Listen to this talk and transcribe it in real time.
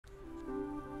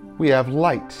we have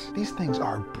lights. These things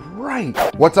are bright.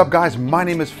 What's up, guys? My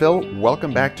name is Phil.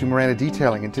 Welcome back to Miranda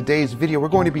Detailing. In today's video, we're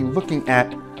going to be looking at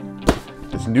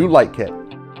this new light kit.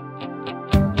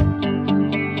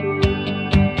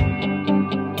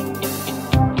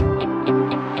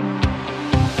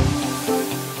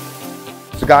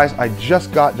 So guys, I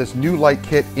just got this new light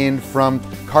kit in from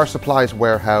Car Supply's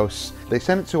warehouse. They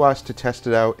sent it to us to test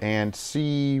it out and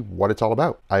see what it's all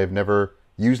about. I have never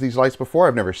used these lights before.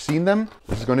 I've never seen them.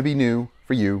 This is going to be new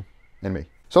for you and me.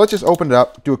 So let's just open it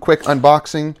up, do a quick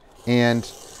unboxing, and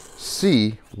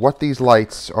see what these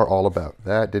lights are all about.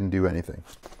 That didn't do anything.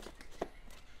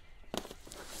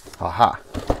 Aha.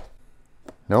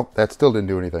 Nope, that still didn't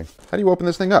do anything. How do you open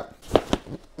this thing up?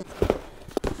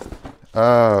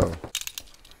 Oh.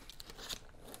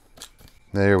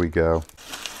 There we go.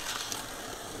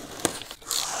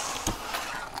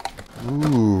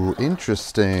 Ooh,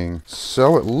 interesting.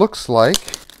 So it looks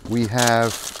like we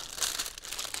have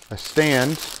a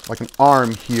stand, like an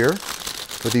arm here,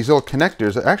 with these little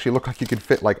connectors that actually look like you could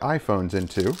fit like iPhones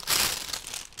into.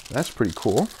 That's pretty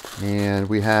cool. And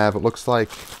we have, it looks like,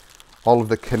 all of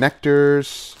the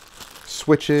connectors,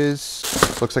 switches.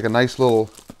 Looks like a nice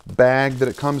little bag that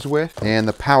it comes with. And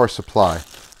the power supply.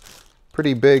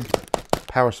 Pretty big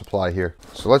power supply here.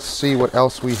 So let's see what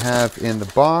else we have in the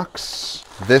box.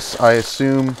 This, I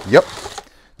assume, yep,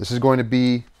 this is going to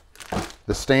be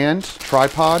the stand,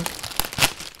 tripod.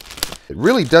 It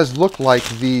really does look like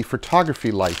the photography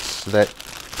lights that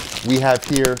we have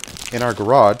here in our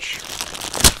garage.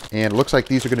 And it looks like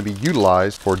these are going to be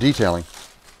utilized for detailing.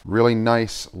 Really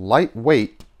nice,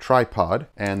 lightweight tripod.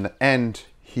 And the end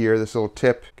here, this little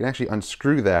tip, you can actually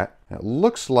unscrew that. And it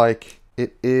looks like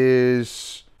it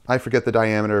is, I forget the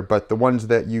diameter, but the ones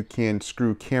that you can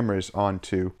screw cameras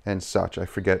onto and such. I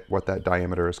forget what that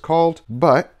diameter is called,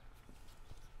 but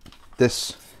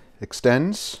this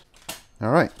extends.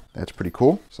 All right, that's pretty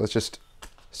cool. So let's just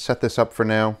set this up for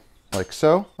now, like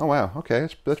so. Oh wow, okay,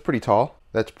 that's pretty tall.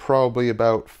 That's probably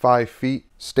about 5 feet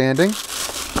standing.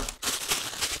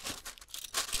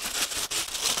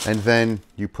 And then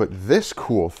you put this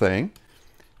cool thing.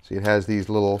 See, it has these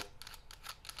little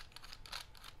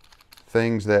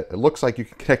things that it looks like you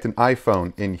can connect an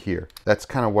iPhone in here. That's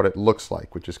kind of what it looks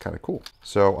like, which is kind of cool.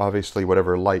 So obviously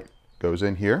whatever light goes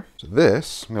in here. So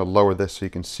this, I'm going to lower this so you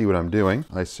can see what I'm doing.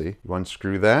 I see. You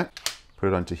unscrew that, put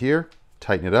it onto here,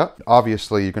 tighten it up.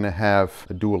 Obviously you're going to have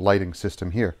a dual lighting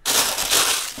system here.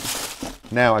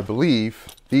 Now I believe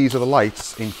these are the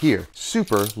lights in here.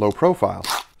 Super low profile,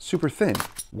 super thin.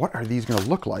 What are these going to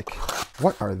look like?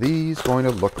 What are these going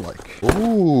to look like?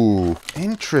 Ooh,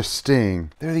 interesting.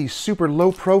 They're these super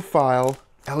low profile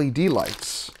LED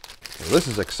lights. Well, this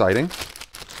is exciting.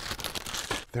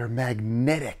 They're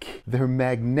magnetic. They're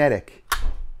magnetic.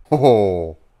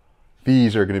 Oh,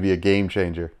 these are going to be a game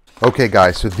changer. Okay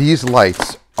guys, so these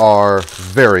lights are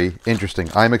very interesting.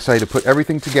 I'm excited to put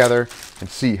everything together and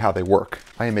see how they work.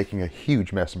 I am making a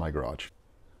huge mess in my garage.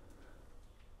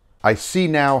 I see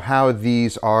now how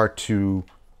these are to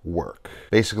work.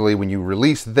 Basically, when you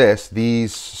release this,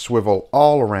 these swivel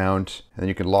all around and then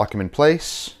you can lock them in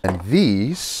place. And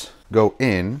these go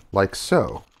in like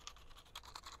so.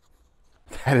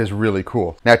 That is really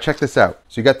cool. Now check this out.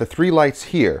 So you got the 3 lights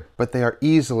here, but they are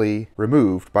easily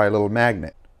removed by a little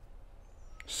magnet.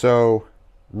 So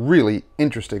really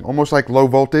interesting, almost like low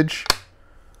voltage.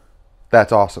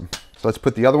 That's awesome. So let's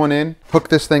put the other one in, hook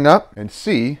this thing up, and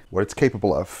see what it's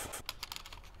capable of.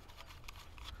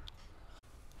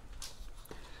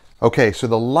 Okay, so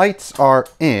the lights are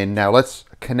in. Now let's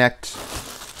connect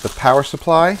the power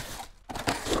supply.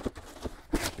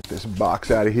 Get this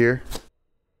box out of here.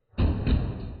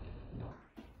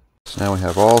 So now we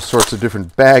have all sorts of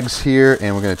different bags here,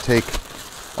 and we're going to take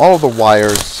all the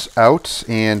wires out,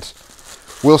 and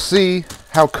we'll see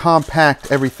how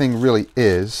compact everything really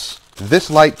is.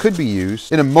 This light could be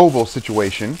used in a mobile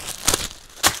situation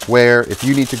where if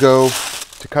you need to go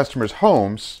to customers'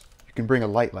 homes, you can bring a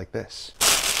light like this.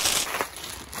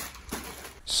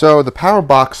 So the power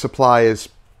box supply is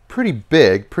pretty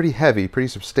big, pretty heavy, pretty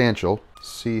substantial.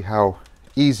 See how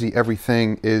easy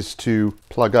everything is to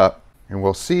plug up, and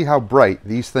we'll see how bright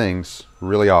these things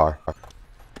really are.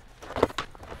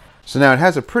 So now it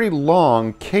has a pretty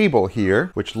long cable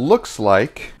here, which looks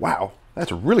like, wow,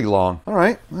 that's really long. All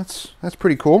right, that's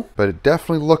pretty cool. But it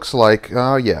definitely looks like,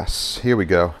 oh yes, here we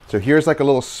go. So here's like a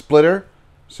little splitter.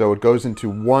 So it goes into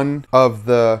one of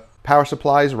the power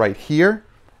supplies right here.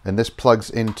 And this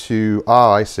plugs into, oh,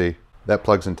 I see. That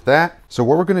plugs into that. So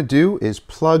what we're gonna do is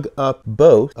plug up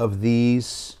both of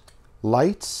these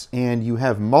lights, and you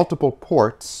have multiple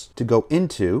ports to go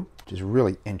into, which is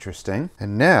really interesting.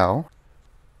 And now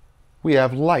we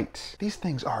have light. These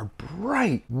things are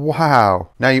bright. Wow.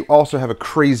 Now you also have a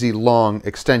crazy long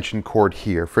extension cord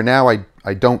here. For now,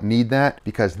 I don't need that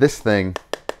because this thing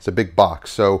is a big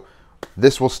box. So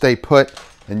this will stay put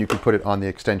and you can put it on the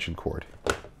extension cord.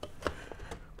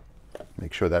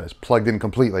 Make sure that is plugged in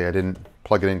completely. I didn't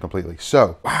plug it in completely.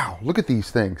 So, wow, look at these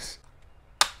things.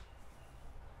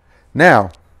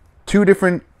 Now, 2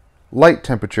 different light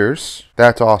temperatures.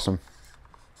 That's awesome.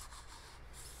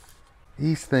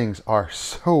 These things are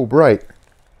so bright.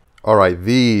 All right,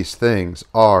 these things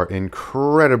are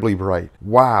incredibly bright.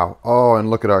 Wow. Oh, and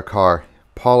look at our car.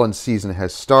 Pollen season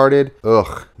has started.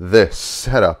 Ugh, this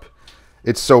setup.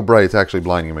 It's so bright, it's actually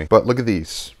blinding me. But look at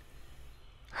these.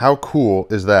 How cool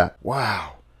is that?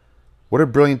 Wow. What a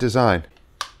brilliant design.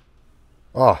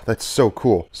 Oh, that's so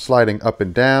cool. Sliding up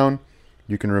and down.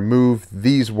 You can remove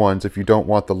these ones if you don't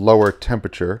want the lower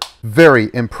temperature. Very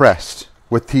impressed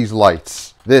with these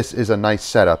lights. This is a nice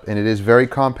setup and it is very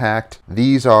compact.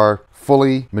 These are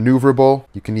fully maneuverable.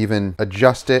 You can even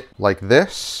adjust it like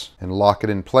this and lock it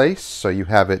in place so you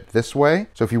have it this way.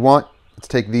 So if you want, let's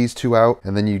take these 2 out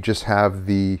and then you just have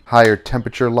the higher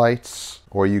temperature lights,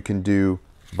 or you can do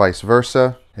vice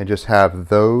versa and just have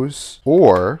those.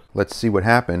 Or let's see what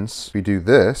happens if we do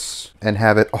this and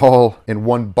have it all in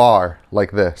one bar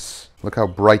like this. Look how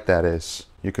bright that is.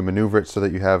 You can maneuver it so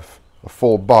that you have a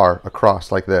full bar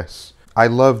across like this. I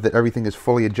love that everything is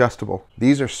fully adjustable.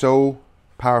 These are so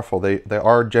powerful. They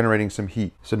are generating some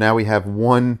heat. So now we have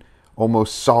one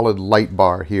almost solid light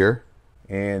bar here.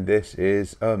 And this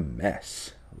is a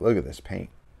mess. Look at this paint.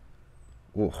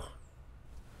 Ugh.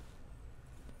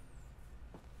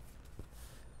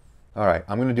 All right,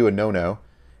 I'm gonna do a no-no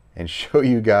and show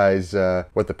you guys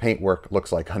what the paintwork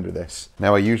looks like under this.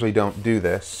 Now I usually don't do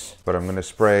this, but I'm gonna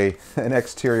spray an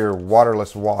exterior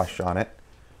waterless wash on it,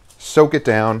 soak it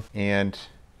down, and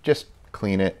just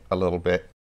clean it a little bit.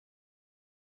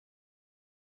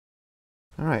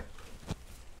 All right.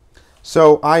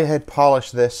 So I had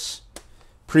polished this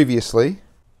previously.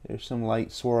 There's some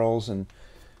light swirls and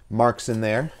marks in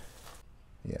there.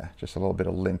 Yeah, just a little bit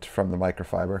of lint from the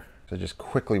microfiber. So I just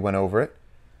quickly went over it,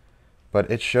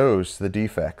 but it shows the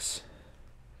defects.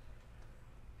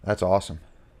 That's awesome.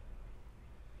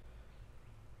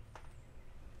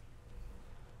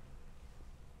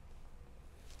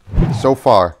 So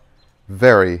far,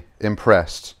 very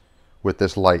impressed with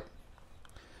this light.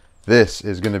 This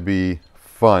is going to be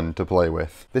fun to play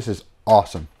with. This is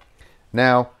awesome.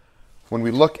 Now, when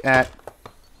we look at,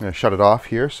 I'm going to shut it off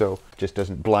here so it just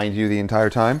doesn't blind you the entire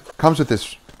time. Comes with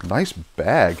this nice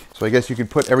bag. So I guess you could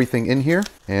put everything in here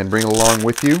and bring it along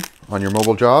with you on your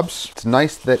mobile jobs. It's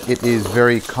nice that it is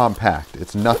very compact.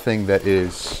 It's nothing that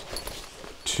is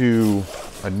too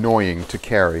annoying to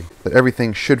carry. That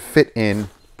everything should fit in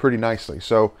pretty nicely.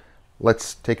 So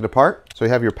let's take it apart. So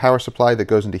you have your power supply that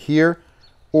goes into here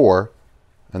or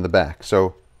in the back.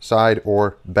 So side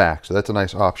or back. So that's a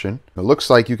nice option. It looks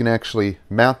like you can actually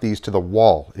mount these to the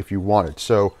wall if you wanted.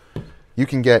 So you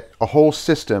can get a whole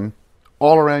system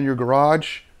all around your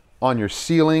garage, on your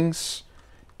ceilings,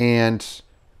 and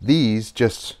these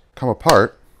just come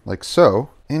apart like so.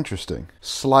 Interesting.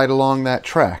 Slide along that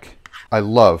track. I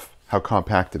love how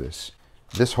compact it is.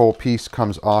 This whole piece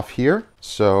comes off here.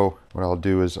 So what I'll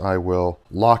do is I will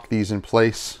lock these in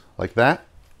place like that.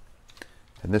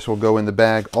 And this will go in the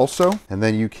bag also. And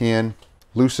then you can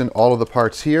loosen all of the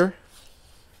parts here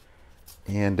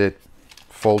and it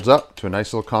folds up to a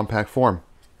nice little compact form.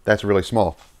 That's really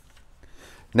small.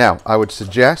 Now, I would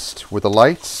suggest with the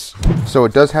lights, so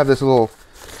it does have this little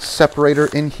separator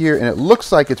in here, and it looks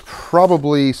like it's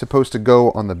probably supposed to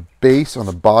go on the base, on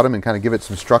the bottom, and kind of give it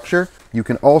some structure. You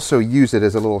can also use it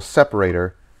as a little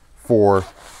separator for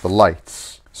the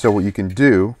lights. So what you can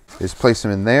do is place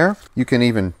them in there. You can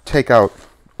even take out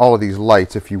all of these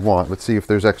lights if you want. Let's see if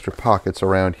there's extra pockets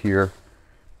around here.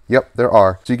 Yep, there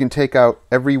are. So you can take out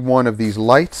every one of these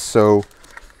lights so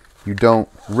you don't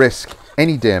risk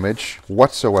any damage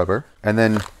whatsoever. And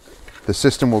then the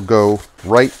system will go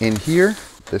right in here.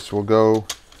 This will go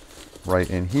right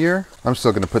in here. I'm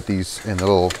still going to put these in the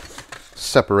little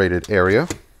separated area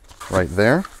right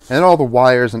there. And all the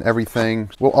wires and everything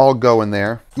will all go in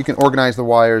there. You can organize the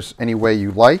wires any way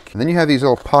you like. And then you have these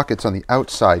little pockets on the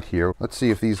outside here. Let's see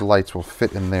if these lights will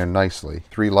fit in there nicely.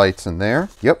 3 lights in there.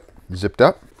 Yep, zipped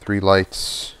up. 3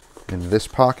 lights in this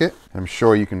pocket. I'm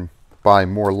sure you can buy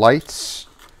more lights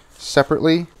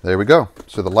separately. There we go.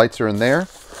 So the lights are in there.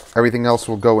 Everything else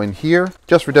will go in here.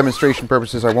 Just for demonstration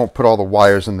purposes, I won't put all the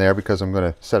wires in there because I'm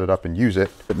going to set it up and use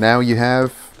it. But now you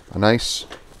have a nice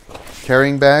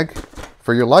carrying bag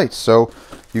for your lights. So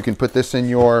you can put this in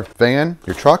your van,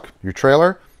 your truck, your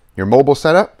trailer, your mobile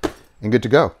setup, and good to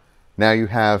go. Now you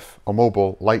have a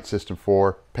mobile light system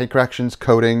for paint corrections,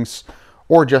 coatings,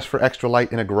 or just for extra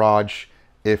light in a garage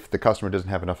if the customer doesn't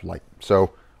have enough light.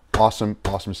 So awesome,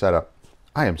 awesome setup.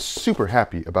 I am super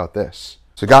happy about this.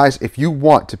 So guys, if you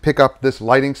want to pick up this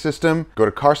lighting system, go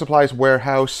to Car Supply's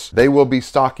warehouse. They will be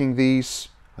stocking these.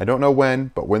 I don't know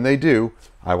when, but when they do,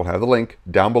 I will have the link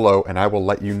down below and I will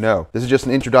let you know. This is just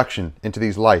an introduction into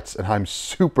these lights and I'm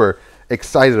super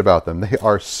excited about them. They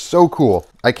are so cool.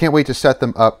 I can't wait to set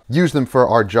them up, use them for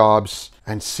our jobs,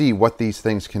 and see what these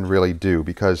things can really do,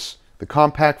 because the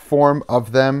compact form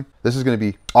of them, this is going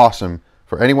to be awesome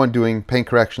for anyone doing paint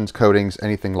corrections, coatings,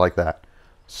 anything like that.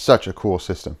 Such a cool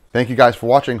system. Thank you guys for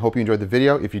watching. Hope you enjoyed the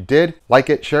video. If you did, like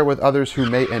it, share it with others who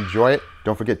may enjoy it.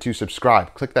 Don't forget to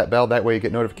subscribe. Click that bell. That way you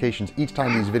get notifications each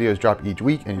time these videos drop each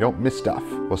week and you don't miss stuff.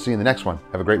 We'll see you in the next one.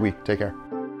 Have a great week. Take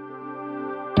care.